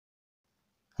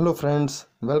Hello friends,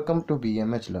 welcome to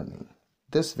BMH Learning.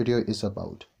 This video is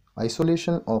about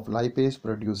isolation of lipase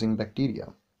producing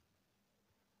bacteria.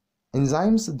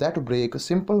 Enzymes that break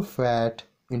simple fat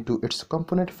into its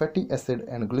component fatty acid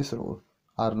and glycerol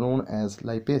are known as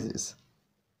lipases.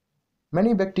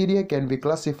 Many bacteria can be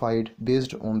classified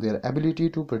based on their ability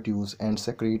to produce and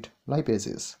secrete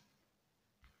lipases.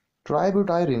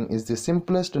 Tributyrin is the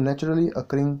simplest naturally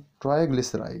occurring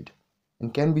triglyceride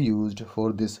and can be used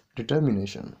for this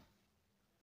determination.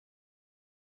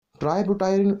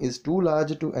 Tributyrin is too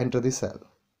large to enter the cell,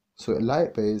 so a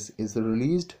lipase is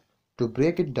released to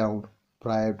break it down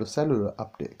prior to cellular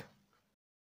uptake.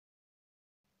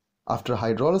 After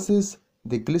hydrolysis,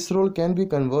 the glycerol can be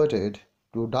converted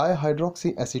to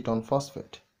dihydroxyacetone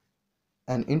phosphate,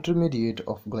 an intermediate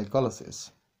of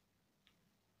glycolysis.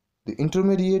 The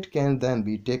intermediate can then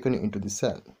be taken into the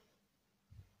cell.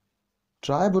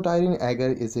 Tributyrin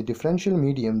agar is a differential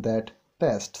medium that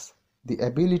tests the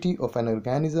ability of an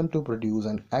organism to produce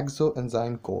an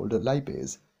exoenzyme called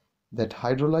lipase that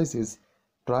hydrolyzes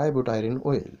tributyrin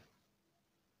oil.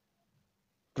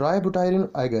 Tributyrin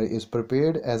agar is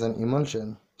prepared as an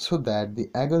emulsion so that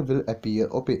the agar will appear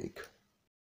opaque.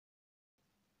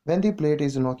 When the plate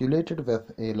is inoculated with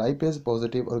a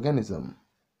lipase-positive organism,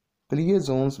 clear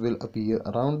zones will appear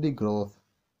around the growth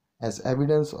as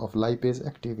evidence of lipase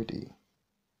activity.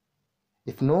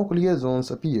 If no clear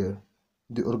zones appear,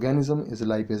 the organism is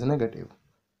lipase negative.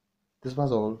 This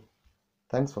was all.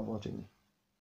 Thanks for watching.